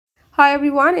Hi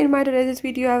everyone, in my today's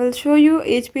video I will show you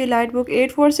HP Elitebook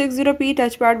 8460p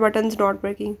touchpad buttons not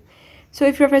working. So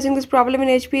if you're facing this problem in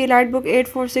HP Elitebook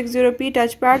 8460p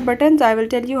touchpad buttons, I will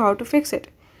tell you how to fix it.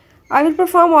 I will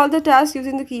perform all the tasks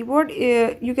using the keyboard.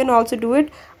 You can also do it,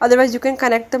 otherwise you can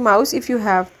connect the mouse if you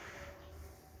have.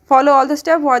 Follow all the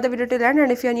steps, watch the video till end,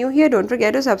 and if you're new here, don't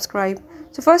forget to subscribe.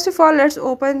 So first of all, let's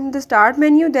open the start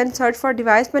menu, then search for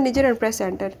device manager and press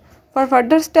enter. For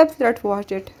further steps, let's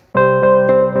watch it.